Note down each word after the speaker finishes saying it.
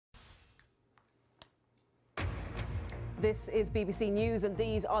This is BBC News, and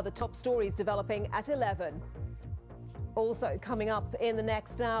these are the top stories developing at 11. Also coming up in the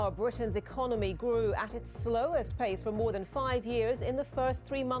next hour, Britain's economy grew at its slowest pace for more than 5 years in the first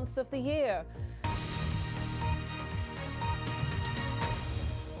 3 months of the year.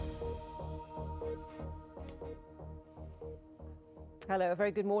 Hello, a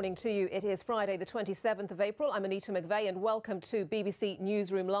very good morning to you. It is Friday, the 27th of April. I'm Anita McVeigh and welcome to BBC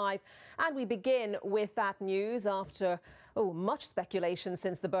Newsroom Live. And we begin with that news after much speculation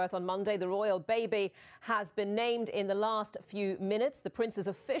since the birth on Monday. The royal baby has been named in the last few minutes. The prince's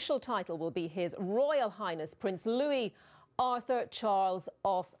official title will be His Royal Highness Prince Louis Arthur Charles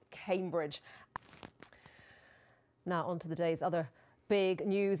of Cambridge. Now on to the day's other big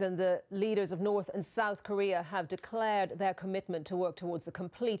news, and the leaders of North and South Korea have declared their commitment to work towards the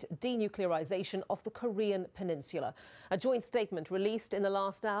complete denuclearization of the Korean peninsula. A joint statement released in the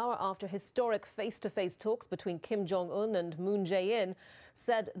last hour after historic face-to-face talks between Kim Jong-un and Moon Jae-in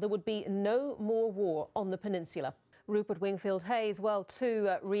said there would be no more war on the peninsula. Rupert Wingfield-Hayes, well,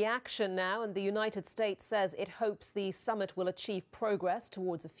 to reaction now, and the United States says it hopes the summit will achieve progress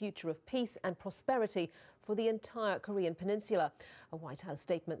towards a future of peace and prosperity for the entire Korean peninsula. A White House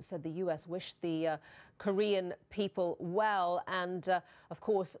statement said the US wished the Korean people well, and of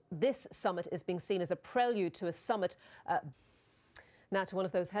course this summit is being seen as a prelude to a summit. Now to one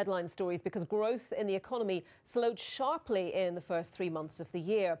of those headline stories, because growth in the economy slowed sharply in the first 3 months of the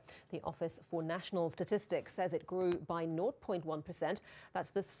year. The Office for National Statistics says it grew by 0.1%.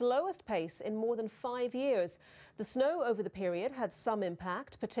 That's the slowest pace in more than 5 years. The snow over the period had some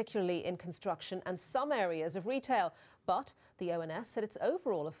impact, particularly in construction and some areas of retail. But the ONS said its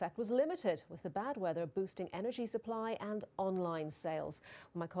overall effect was limited, with the bad weather boosting energy supply and online sales.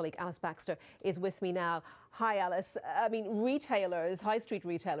 My colleague Alice Baxter is with me now. Hi, Alice. I mean, retailers, high street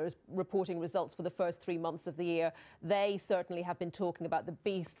retailers, reporting results for the first 3 months of the year. They certainly have been talking about the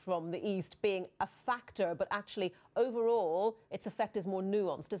beast from the east being a factor, but actually, overall, its effect is more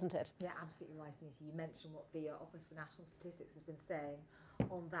nuanced, isn't it? Yeah, absolutely right, Anita. You mentioned what the Office for National Statistics has been saying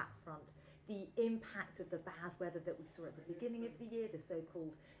on that front. The impact of the bad weather that we saw at the beginning of the year, the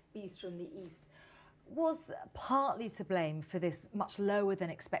so-called beast from the east, was partly to blame for this much lower than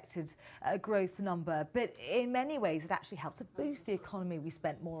expected growth number. But in many ways, it actually helped to boost the economy. We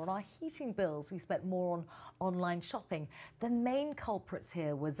spent more on our heating bills. We spent more on online shopping. The main culprits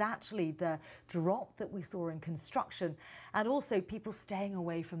here was actually the drop that we saw in construction, and also people staying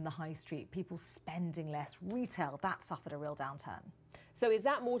away from the high street, people spending less. Retail, that suffered a real downturn. So is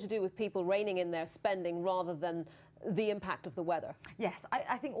that more to do with people reining in their spending rather than the impact of the weather? Yes,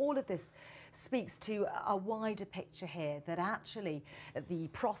 I think all of this speaks to a wider picture here, that actually the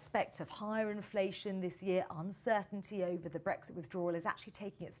prospect of higher inflation this year, uncertainty over the Brexit withdrawal, is actually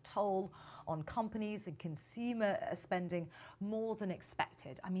taking its toll on companies and consumer spending more than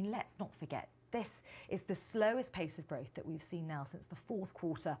expected. I mean, let's not forget, this is the slowest pace of growth that we've seen now since the fourth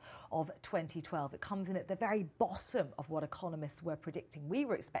quarter of 2012. It comes in at the very bottom of what economists were predicting. We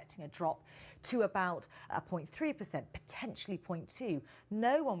were expecting a drop to about 0.3%, potentially 0.2%.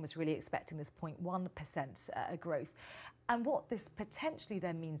 No one was really expecting this 0.1% growth. And what this potentially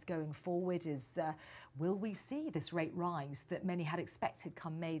then means going forward is, will we see this rate rise that many had expected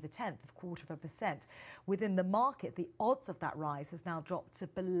come May the 10th, of 0.25%? Within the market, the odds of that rise has now dropped to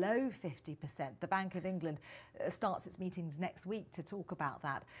below 50%. The Bank of England starts its meetings next week to talk about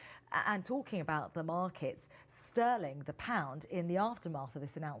that. And talking about the markets, sterling, the pound, in the aftermath of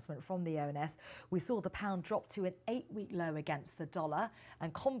this announcement from the ONS, we saw the pound drop to an 8-week low against the dollar.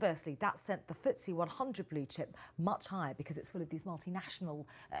 And conversely, that sent the FTSE 100 blue chip much higher, because it's full of these multinational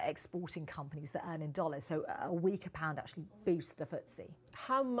exporting companies that earn in dollars. So a weaker pound actually boosts the FTSE.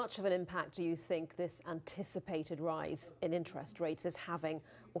 How much of an impact do you think this anticipated rise in interest rates is having,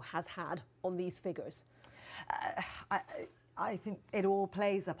 or has had, on these figures? I think it all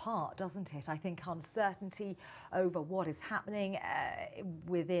plays a part, doesn't it? I think uncertainty over what is happening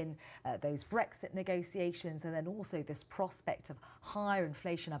within those Brexit negotiations, and then also this prospect of higher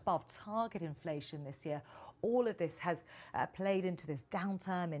inflation above target inflation this year, all of this has played into this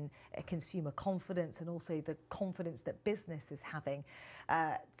downturn in consumer confidence, and also the confidence that business is having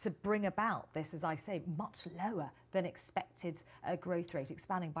to bring about this, as I say, much lower than expected growth rate,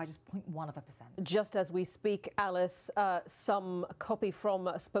 expanding by just 0.1%. Just as we speak, Alice, some copy from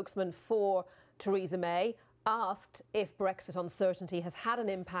a spokesman for Theresa May asked if Brexit uncertainty has had an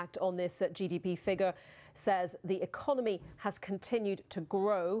impact on this GDP figure, says the economy has continued to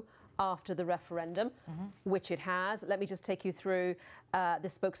grow after the referendum, which it has. Let me just take you through the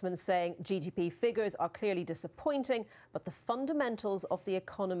spokesman saying GDP figures are clearly disappointing, but the fundamentals of the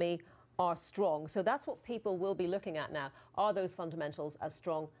economy are strong. So that's what people will be looking at now. Are those fundamentals as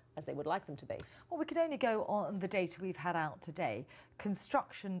strong as they would like them to be? Well, we can only go on the data we've had out today.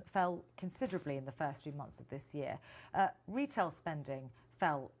 Construction fell considerably in the first 3 months of this year. Retail spending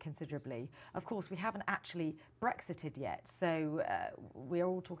fell considerably. Of course, we haven't actually Brexited yet, so we're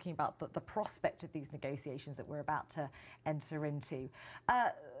all talking about the prospect of these negotiations that we're about to enter into.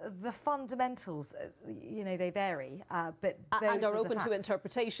 The fundamentals, you know, they vary, but those and are the open to facts.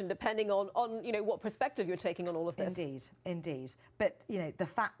 Interpretation depending on you know, what perspective you're taking on all of this. Indeed, indeed. But, you know, the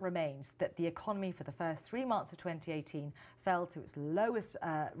fact remains that the economy for the first 3 months of 2018 fell to its lowest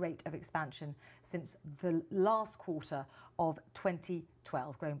rate of expansion since the last quarter of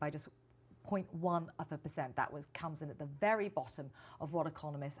 2012, growing by just 0.1%. That comes in at the very bottom of what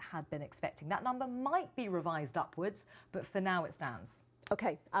economists had been expecting. That number might be revised upwards, but for now it stands.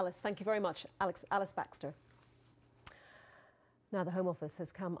 OK, Alice, thank you very much. Alice Baxter. Now, the Home Office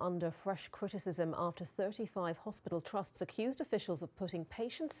has come under fresh criticism after 35 hospital trusts accused officials of putting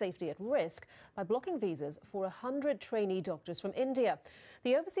patient safety at risk by blocking visas for 100 trainee doctors from India.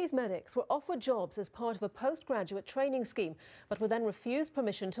 The overseas medics were offered jobs as part of a postgraduate training scheme, but were then refused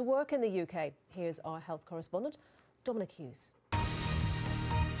permission to work in the UK. Here's our health correspondent, Dominic Hughes.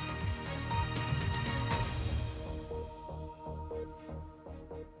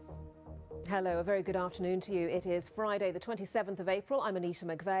 Hello, a very good afternoon to you. It is Friday, the 27th of April. I'm Anita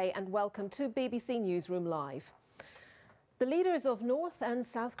McVeigh and welcome to BBC Newsroom Live. The leaders of North and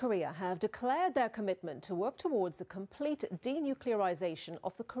South Korea have declared their commitment to work towards the complete denuclearization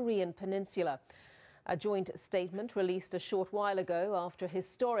of the Korean peninsula. A joint statement released a short while ago after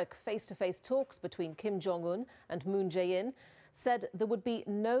historic face-to-face talks between Kim Jong-un and Moon Jae-in said there would be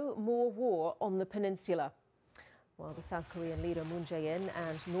no more war on the peninsula. Well, the South Korean leader Moon Jae-in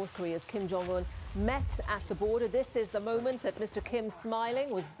and North Korea's Kim Jong-un met at the border. This is the moment that Mr. Kim, smiling,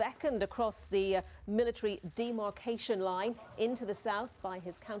 was beckoned across the military demarcation line into the south by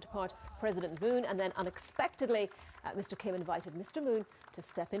his counterpart, President Moon. And then unexpectedly, Mr. Kim invited Mr. Moon to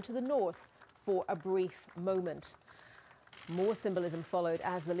step into the north for a brief moment. More symbolism followed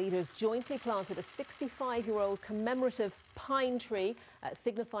as the leaders jointly planted a 65-year-old commemorative pine tree,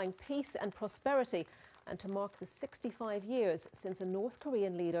 signifying peace and prosperity, and to mark the 65 years since a North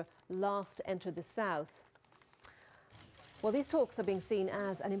Korean leader last entered the South. Well, these talks are being seen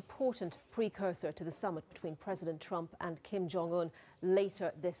as an important precursor to the summit between President Trump and Kim Jong-un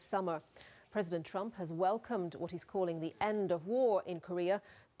later this summer. President Trump has welcomed what he's calling the end of war in Korea,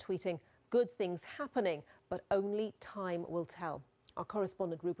 tweeting, "Good things happening, but only time will tell." Our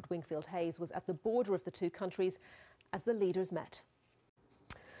correspondent Rupert Wingfield-Hayes was at the border of the two countries as the leaders met.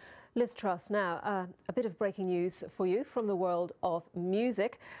 Liz Truss, now a bit of breaking news for you from the world of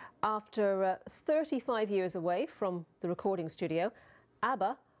music. After 35 years away from the recording studio,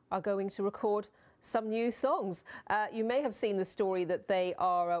 ABBA are going to record some new songs. You may have seen the story that they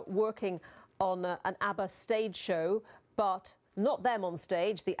are working on an ABBA stage show, but not them on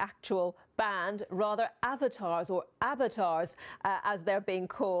stage, the actual band, rather avatars, or avatars as they're being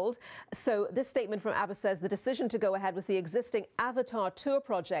called. So this statement from ABBA says the decision to go ahead with the existing Avatar tour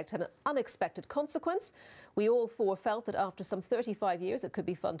project had an unexpected consequence. We all four felt that after some 35 years it could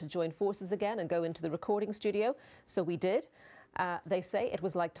be fun to join forces again and go into the recording studio. So we did. They say it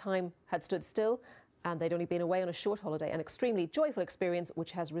was like time had stood still and they'd only been away on a short holiday. An extremely joyful experience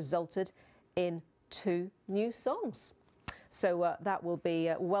which has resulted in 2 new songs. So that will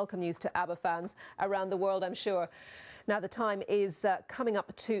be welcome news to ABBA fans around the world, I'm sure. Now, the time is coming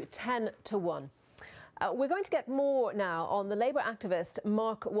up to 10 to 1. We're going to get more now on the Labour activist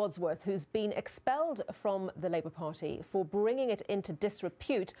Mark Wadsworth, who's been expelled from the Labour Party for bringing it into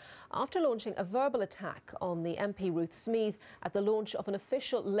disrepute after launching a verbal attack on the MP Ruth Smeeth at the launch of an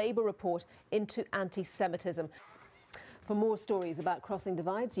official Labour report into anti-Semitism. For more stories about crossing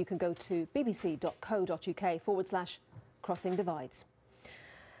divides, you can go to bbc.co.uk/Crossing Divides.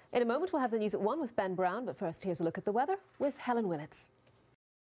 In a moment, we'll have the news at 1 with Ben Brown, but first, here's a look at the weather with Helen Willits.